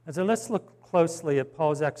And so let's look closely at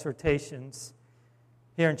Paul's exhortations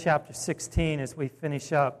here in chapter 16 as we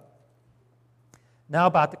finish up. Now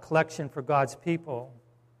about the collection for God's people.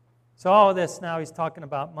 So all of this now he's talking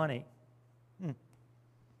about money.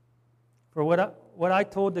 For what I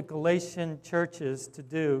told the Galatian churches to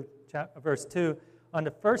do, verse 2, on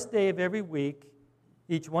the first day of every week,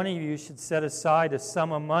 each one of you should set aside a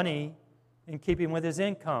sum of money in keeping with his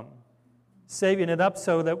income, saving it up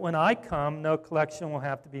so that when I come, no collection will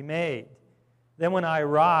have to be made. Then when I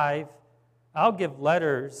arrive, I'll give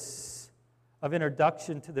letters of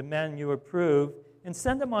introduction to the men you approve and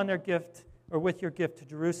send them on their gift or with your gift to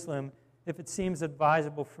Jerusalem. If it seems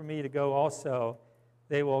advisable for me to go also,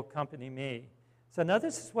 they will accompany me. So now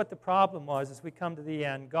this is what the problem was as we come to the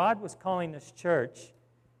end. God was calling this church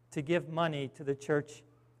to give money to the church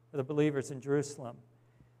of the believers in Jerusalem.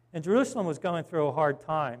 And Jerusalem was going through a hard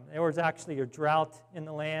time. There was actually a drought in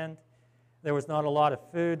the land. There was not a lot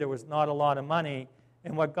of food. There was not a lot of money.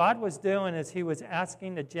 And what God was doing is he was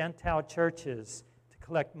asking the Gentile churches to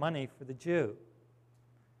collect money for the Jew.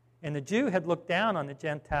 And the Jew had looked down on the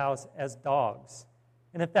Gentiles as dogs.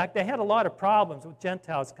 And in fact, they had a lot of problems with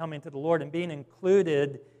Gentiles coming to the Lord and being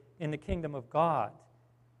included in the kingdom of God.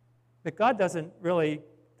 But God doesn't really,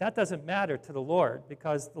 that doesn't matter to the Lord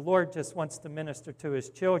because the Lord just wants to minister to his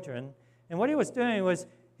children. And what he was doing was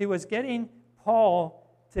he was getting Paul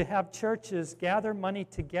to have churches gather money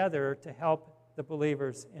together to help the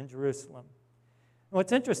believers in Jerusalem. And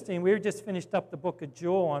what's interesting, we just finished up the book of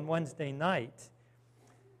Joel on Wednesday night.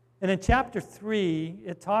 And in chapter 3,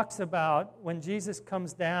 it talks about when Jesus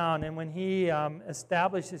comes down and when he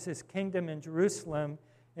establishes his kingdom in Jerusalem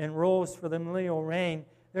and rules for the millennial reign,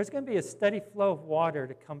 there's going to be a steady flow of water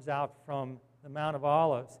that comes out from the Mount of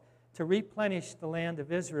Olives to replenish the land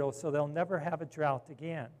of Israel so they'll never have a drought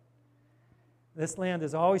again. This land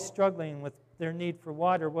is always struggling with their need for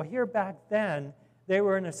water. Well, here back then, they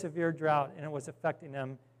were in a severe drought and it was affecting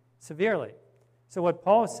them severely. So what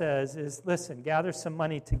Paul says is, listen, gather some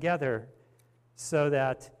money together so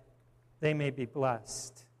that they may be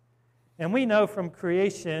blessed. And we know from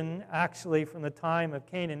creation, actually from the time of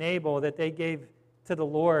Cain and Abel, that they gave to the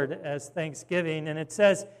Lord as thanksgiving. And it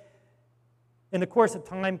says, in the course of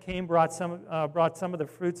time, Cain brought some of the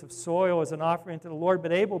fruits of soil as an offering to the Lord,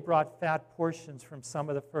 but Abel brought fat portions from some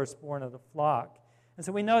of the firstborn of the flock. And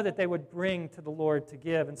so we know that they would bring to the Lord to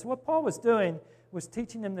give. And so what Paul was doing was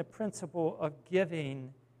teaching them the principle of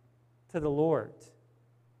giving to the Lord.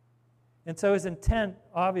 And so his intent,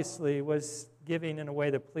 obviously, was giving in a way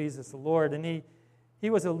that pleases the Lord. And he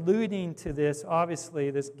was alluding to this,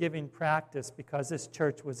 obviously, this giving practice because this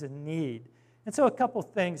church was in need. And so a couple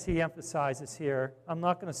things he emphasizes here. I'm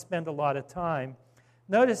not going to spend a lot of time.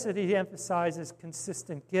 Notice that he emphasizes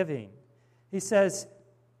consistent giving. He says,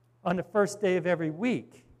 on the first day of every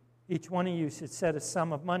week, each one of you should set a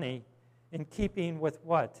sum of money in keeping with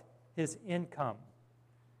what? His income.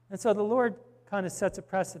 And so the Lord kind of sets a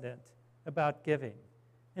precedent about giving.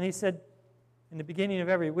 And he said, in the beginning of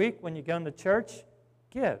every week, when you go into church,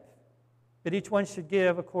 give. But each one should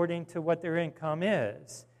give according to what their income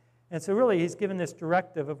is. And so really, he's given this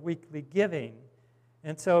directive of weekly giving.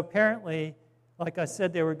 And so apparently, like I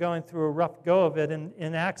said, they were going through a rough go of it.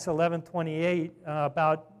 In Acts 11:28,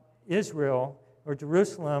 about Israel, or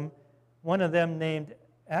Jerusalem, one of them named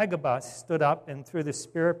Agabus stood up and through the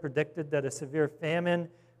Spirit predicted that a severe famine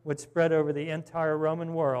would spread over the entire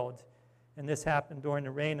Roman world. And this happened during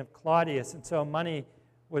the reign of Claudius. And so money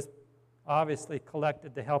was obviously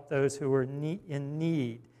collected to help those who were in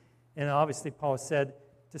need. And obviously Paul said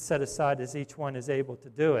to set aside as each one is able to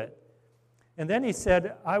do it. And then he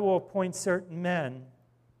said, I will appoint certain men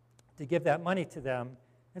to give that money to them.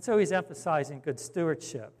 And so he's emphasizing good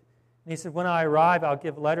stewardship. And he said, when I arrive, I'll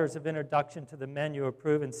give letters of introduction to the men you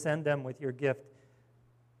approve and send them with your gift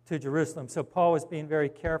to Jerusalem. So Paul was being very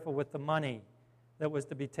careful with the money that was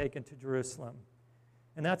to be taken to Jerusalem.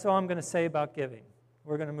 And that's all I'm going to say about giving.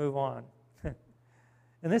 We're going to move on.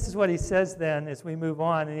 And this is what he says then as we move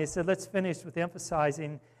on. And he said, let's finish with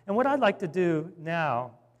emphasizing. And what I'd like to do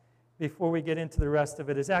now, before we get into the rest of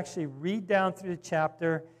it, is actually read down through the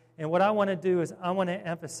chapter. And what I want to do is I want to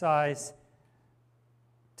emphasize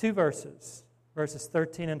two verses, verses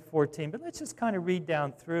 13 and 14. But let's just kind of read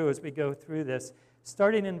down through as we go through this,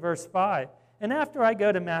 starting in verse 5. And after I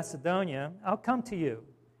go to Macedonia, I'll come to you,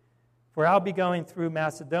 for I'll be going through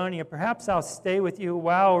Macedonia. Perhaps I'll stay with you a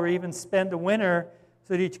while or even spend a winter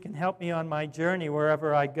so that you can help me on my journey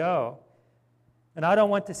wherever I go. And I do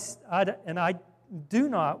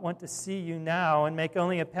not want to see you now and make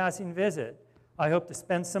only a passing visit. I hope to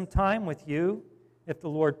spend some time with you, if the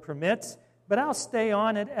Lord permits, but I'll stay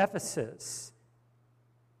on at Ephesus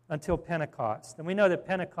until Pentecost. And we know that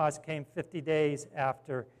Pentecost came 50 days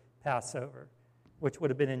after Passover, which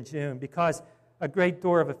would have been in June, because a great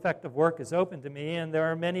door of effective work is open to me, and there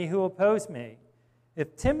are many who oppose me.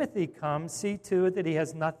 If Timothy comes, see to it that he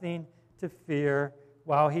has nothing to fear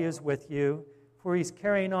while he is with you, for he's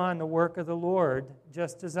carrying on the work of the Lord,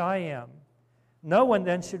 just as I am. No one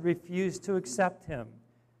then should refuse to accept him.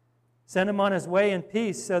 Send him on his way in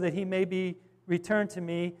peace so that he may be returned to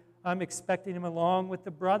me. I'm expecting him along with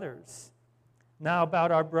the brothers. Now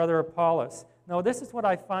about our brother Apollos. Now this is what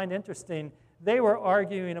I find interesting. They were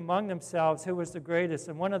arguing among themselves who was the greatest,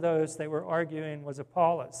 and one of those they were arguing was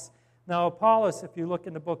Apollos. Now Apollos, if you look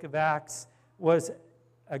in the book of Acts, was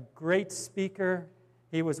a great speaker.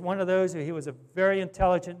 He was one of those he was a very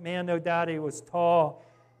intelligent man, no doubt. He was tall.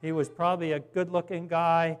 He was probably a good-looking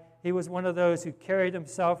guy. He was one of those who carried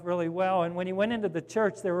himself really well. And when he went into the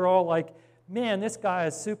church, they were all like, man, this guy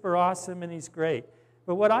is super awesome and he's great.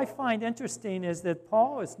 But what I find interesting is that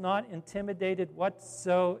Paul is not intimidated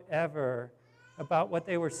whatsoever about what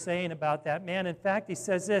they were saying about that man. In fact, he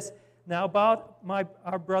says this, now about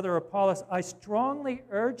our brother Apollos, I strongly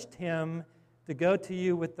urged him to go to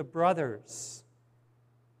you with the brothers.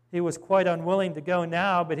 He was quite unwilling to go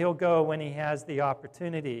now, but he'll go when he has the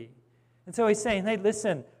opportunity. And so he's saying, hey,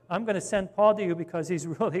 listen, I'm going to send Paul to you because he's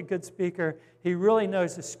really a good speaker. He really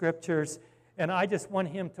knows the scriptures, and I just want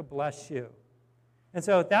him to bless you. And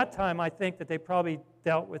so at that time, I think that they probably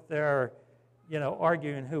dealt with their,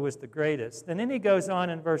 arguing who was the greatest. And then he goes on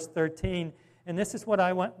in verse 13, and this is what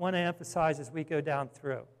I want to emphasize as we go down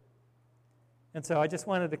through. And so I just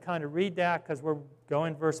wanted to kind of read that because we're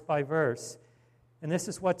going verse by verse. And this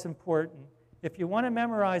is what's important. If you want to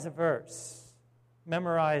memorize a verse,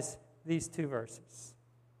 memorize these two verses.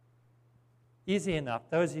 Easy enough.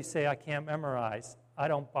 Those of you say, I can't memorize, I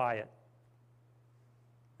don't buy it.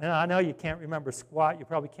 And I know you can't remember squat. You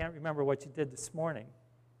probably can't remember what you did this morning.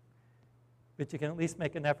 But you can at least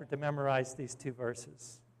make an effort to memorize these two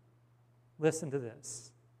verses. Listen to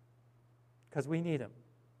this, because we need them.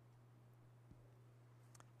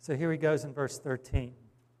 So here he goes in verse 13.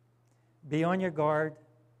 Be on your guard.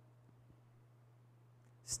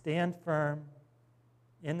 Stand firm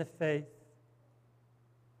in the faith.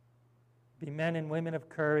 Be men and women of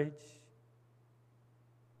courage.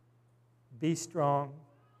 Be strong.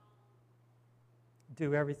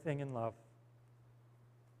 Do everything in love.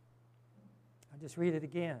 I'll just read it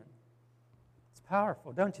again. It's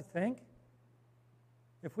powerful, don't you think?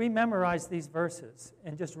 If we memorize these verses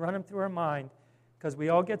and just run them through our mind, because we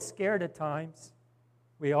all get scared at times.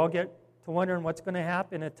 We all get to wondering what's going to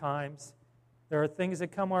happen at times. There are things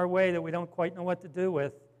that come our way that we don't quite know what to do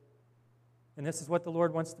with. And this is what the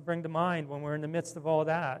Lord wants to bring to mind when we're in the midst of all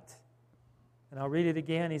that. And I'll read it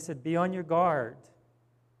again. He said, be on your guard.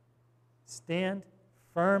 Stand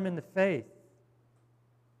firm in the faith.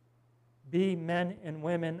 Be men and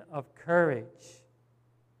women of courage.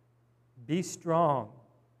 Be strong.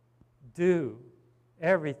 Do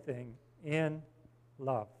everything in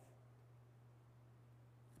love.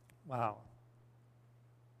 Wow.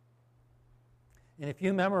 And if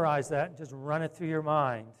you memorize that and just run it through your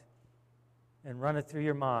mind, and run it through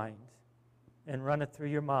your mind, and run it through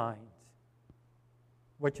your mind,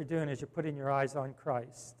 what you're doing is you're putting your eyes on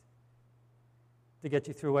Christ to get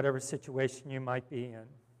you through whatever situation you might be in.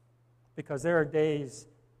 Because there are days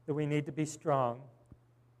that we need to be strong.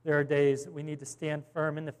 There are days that we need to stand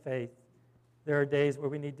firm in the faith. There are days where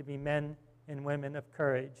we need to be men and women of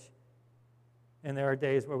courage. And there are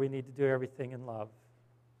days where we need to do everything in love.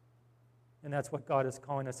 And that's what God is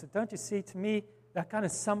calling us. So don't you see, to me, that kind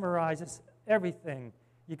of summarizes everything.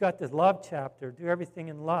 You got the love chapter, do everything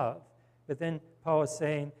in love. But then Paul is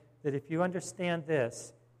saying that if you understand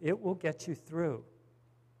this, it will get you through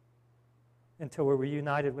until we're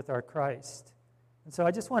reunited with our Christ. And so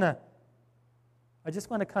I just want to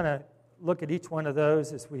kind of look at each one of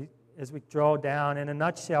those as we draw down. In a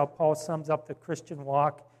nutshell, Paul sums up the Christian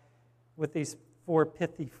walk with these 4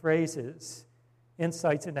 pithy phrases,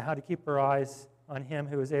 insights into how to keep our eyes on Him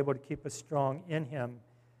who is able to keep us strong in Him.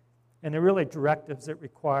 And they're really directives that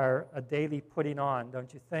require a daily putting on,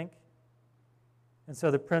 don't you think? And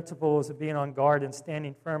so the principles of being on guard and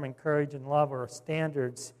standing firm in courage and love are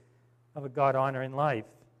standards of a God-honoring life.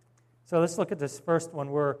 So let's look at this first one.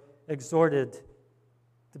 We're exhorted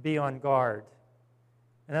to be on guard.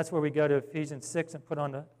 And that's where we go to Ephesians 6 and put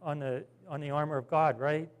on the armor of God,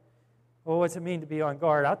 right? Well, what does it mean to be on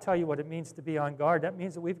guard? I'll tell you what it means to be on guard. That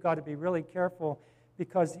means that we've got to be really careful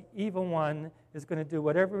because the evil one is going to do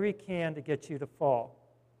whatever he can to get you to fall.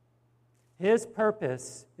 His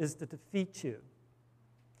purpose is to defeat you.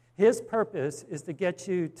 His purpose is to get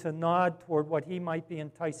you to nod toward what he might be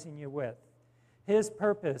enticing you with. His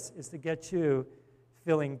purpose is to get you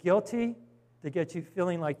feeling guilty, to get you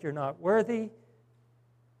feeling like you're not worthy,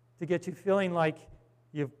 to get you feeling like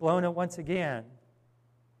you've blown it once again.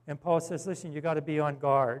 And Paul says, listen, you've got to be on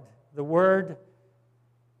guard. The word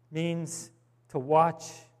means to watch,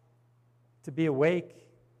 to be awake,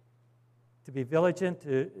 to be vigilant,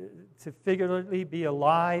 to figuratively be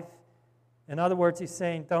alive. In other words, he's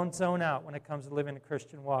saying, don't zone out when it comes to living a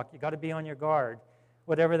Christian walk. You've got to be on your guard,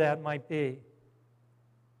 whatever that might be.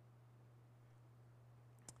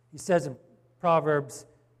 He says in Proverbs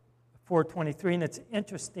 4:23, and it's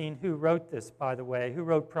interesting who wrote this, by the way. Who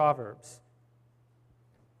wrote Proverbs?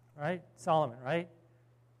 Right? Solomon, right?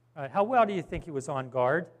 All right. How well do you think he was on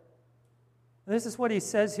guard? And this is what he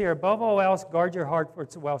says here. Above all else, guard your heart, for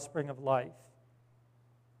it's a wellspring of life.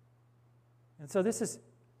 And so this is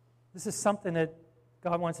something that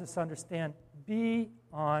God wants us to understand. Be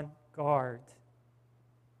on guard.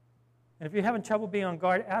 And if you're having trouble being on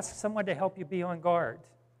guard, ask someone to help you be on guard.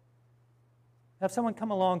 Have someone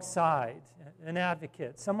come alongside, an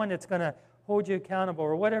advocate, someone that's going to hold you accountable,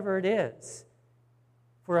 or whatever it is,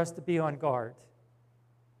 for us to be on guard.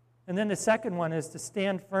 And then the second one is to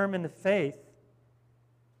stand firm in the faith.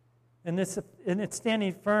 And it's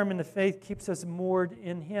standing firm in the faith keeps us moored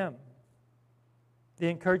in Him. The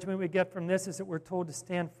encouragement we get from this is that we're told to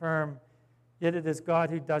stand firm, yet it is God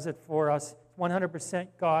who does it for us. It's 100%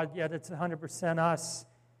 God, yet it's 100% us.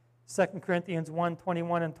 2 Corinthians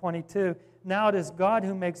 1:21 and 22. Now it is God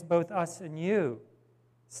who makes both us and you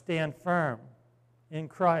stand firm in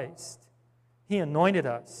Christ. He anointed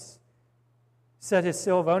us, set His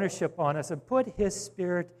seal of ownership on us, and put His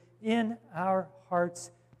Spirit in our hearts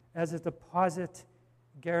as a deposit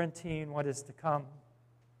guaranteeing what is to come.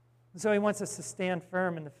 And so He wants us to stand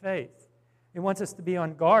firm in the faith. He wants us to be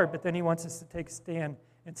on guard, but then He wants us to take a stand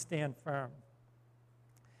and stand firm.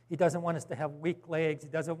 He doesn't want us to have weak legs. He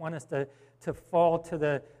doesn't want us to fall to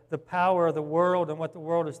the power of the world and what the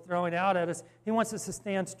world is throwing out at us. He wants us to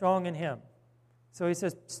stand strong in Him. So He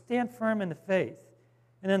says, stand firm in the faith.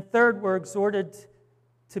 And then third, we're exhorted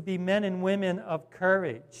to be men and women of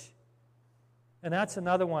courage. And that's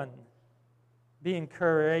another one, being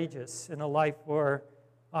courageous in a life where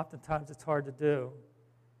oftentimes it's hard to do.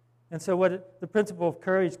 And so the principle of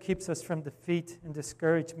courage keeps us from defeat and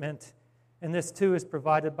discouragement. And this too is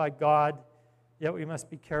provided by God, yet we must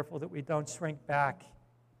be careful that we don't shrink back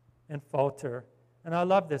and falter. And I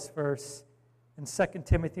love this verse in 2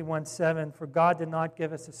 Timothy 1:7, for God did not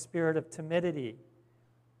give us a spirit of timidity,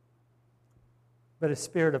 but a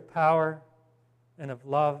spirit of power and of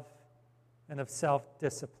love and of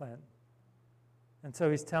self-discipline. And so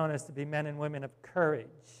He's telling us to be men and women of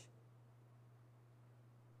courage.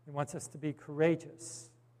 He wants us to be courageous.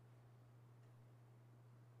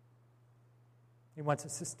 He wants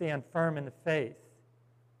us to stand firm in the faith.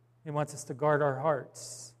 He wants us to guard our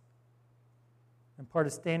hearts. And part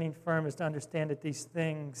of standing firm is to understand that these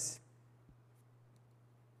things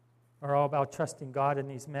are all about trusting God in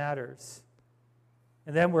these matters.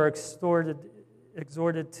 And then we're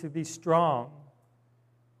exhorted to be strong.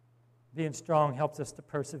 Being strong helps us to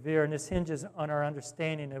persevere, and this hinges on our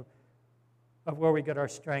understanding of where we get our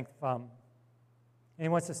strength from. And He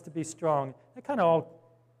wants us to be strong. They kind of all,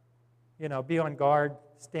 be on guard,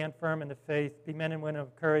 stand firm in the faith, be men and women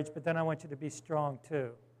of courage, but then I want you to be strong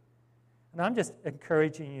too. And I'm just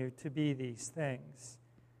encouraging you to be these things.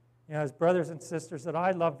 As brothers and sisters that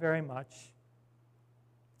I love very much,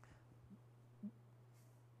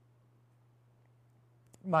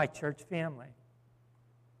 my church family.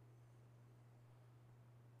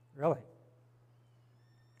 Really.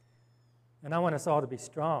 And I want us all to be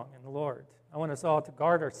strong in the Lord. I want us all to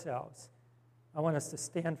guard ourselves. I want us to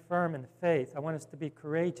stand firm in the faith. I want us to be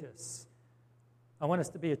courageous. I want us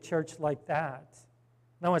to be a church like that.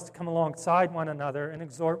 And I want us to come alongside one another and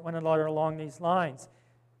exhort one another along these lines,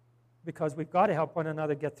 because we've got to help one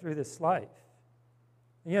another get through this life.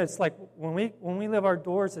 And it's like when we live our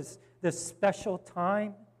doors as this special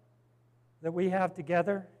time that we have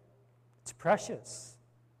together, it's precious.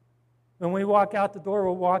 When we walk out the door,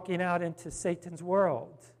 we're walking out into Satan's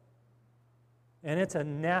world. And it's a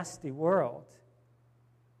nasty world.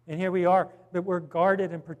 And here we are, but we're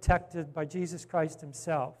guarded and protected by Jesus Christ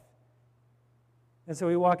Himself. And so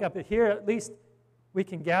we walk up, but here at least we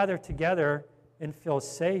can gather together and feel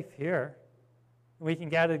safe here. And we can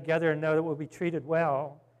gather together and know that we'll be treated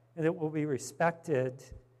well, and that we'll be respected,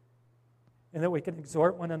 and that we can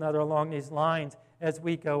exhort one another along these lines as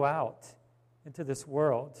we go out into this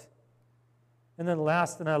world. And then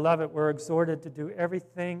last, and I love it, we're exhorted to do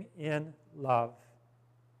everything in love.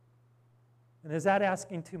 And is that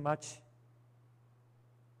asking too much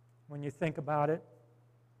when you think about it?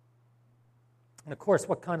 And of course,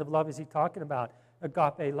 what kind of love is he talking about?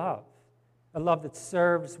 Agape love, a love that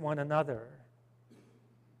serves one another.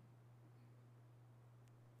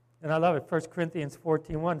 And I love it, 1 Corinthians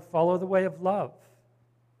 14:1, follow the way of love.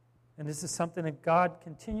 And this is something that God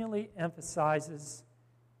continually emphasizes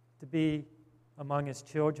to be among his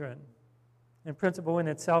children. And principle in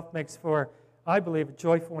itself makes for, I believe, a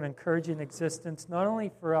joyful and encouraging existence, not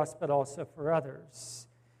only for us, but also for others.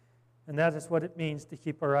 And that is what it means to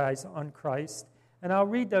keep our eyes on Christ. And I'll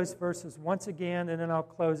read those verses once again, and then I'll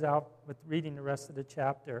close out with reading the rest of the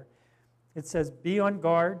chapter. It says, be on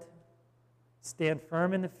guard, stand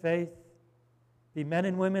firm in the faith, be men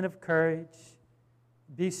and women of courage,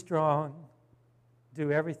 be strong,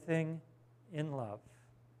 do everything in love.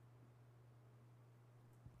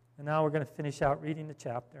 And now we're going to finish out reading the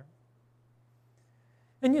chapter.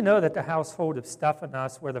 And you know that the household of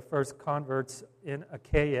Stephanas were the first converts in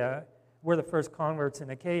Achaia,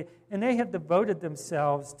 and they have devoted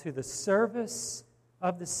themselves to the service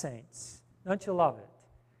of the saints. Don't you love it?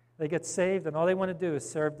 They get saved, and all they want to do is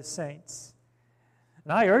serve the saints.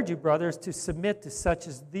 And I urge you, brothers, to submit to such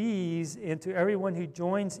as these and to everyone who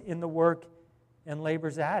joins in the work and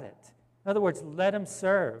labors at it. In other words, let them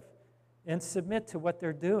serve and submit to what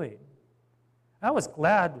they're doing. I was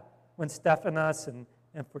glad when Stephanas and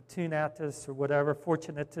Fortunatus or whatever,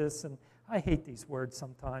 Fortunatus, and I hate these words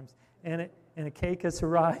sometimes, and Achaicus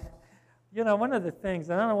arrived. You know, one of the things,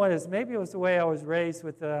 I don't know what it is, maybe it was the way I was raised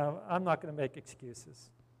with, I'm not going to make excuses.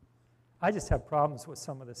 I just have problems with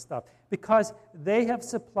some of this stuff because they have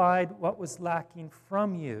supplied what was lacking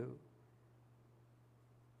from you.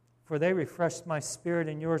 For they refreshed my spirit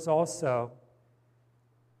and yours also.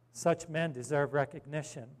 Such men deserve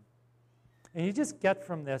recognition. And you just get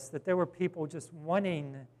from this that there were people just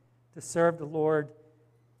wanting to serve the Lord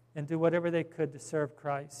and do whatever they could to serve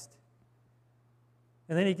Christ.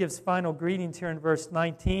 And then he gives final greetings here in verse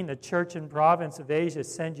 19. The church and province of Asia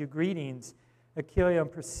send you greetings. Aquila and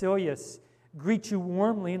Priscilla greet you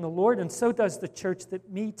warmly in the Lord, and so does the church that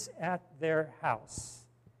meets at their house.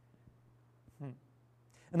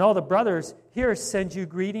 And all the brothers here send you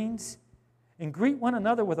greetings and greet one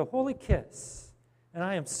another with a holy kiss. And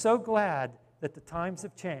I am so glad that the times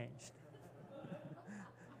have changed.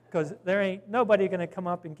 Because there ain't nobody going to come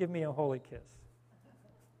up and give me a holy kiss.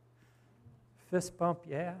 Fist bump,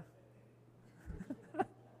 yeah.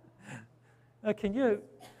 Can you...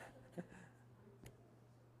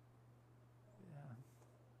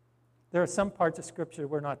 There are some parts of Scripture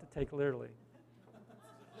we're not to take literally.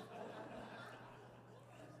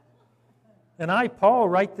 And I, Paul,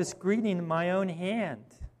 write this greeting in my own hand.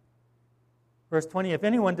 Verse 20, if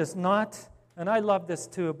anyone does not, and I love this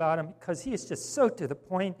too about him because he is just so to the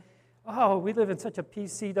point. Oh, we live in such a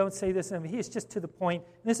PC, don't say this. He is just to the point.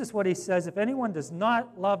 This is what he says, if anyone does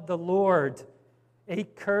not love the Lord, a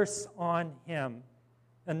curse on him.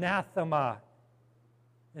 Anathema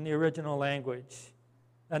in the original language.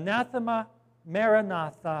 Anathema,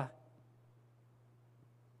 Maranatha.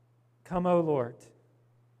 Come, O Lord.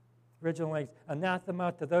 Original language.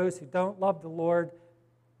 Anathema to those who don't love the Lord,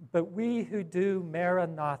 but we who do,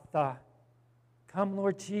 Maranatha. Come,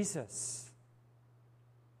 Lord Jesus.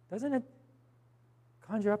 Doesn't it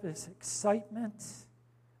conjure up this excitement,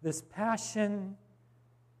 this passion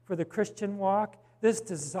for the Christian walk, this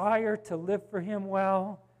desire to live for Him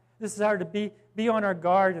well, this desire to be on our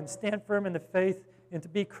guard and stand firm in the faith and to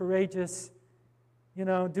be courageous,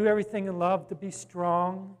 do everything in love, to be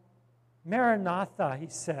strong. Maranatha, he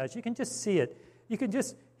says. You can just see it.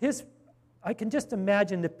 I can just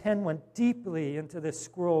imagine the pen went deeply into this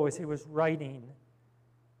scroll as he was writing.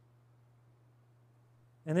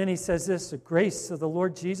 And then he says this, the grace of the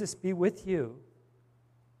Lord Jesus be with you.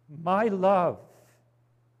 My love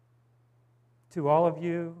to all of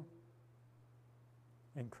you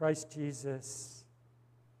in Christ Jesus.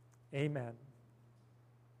 Amen.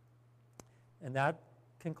 And that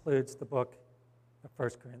concludes the book of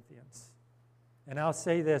 1 Corinthians. And I'll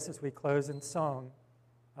say this as we close in song.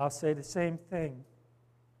 I'll say the same thing.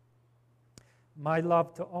 My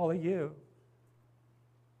love to all of you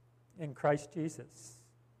in Christ Jesus.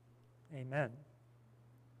 Amen.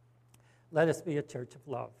 Let us be a church of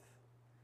love.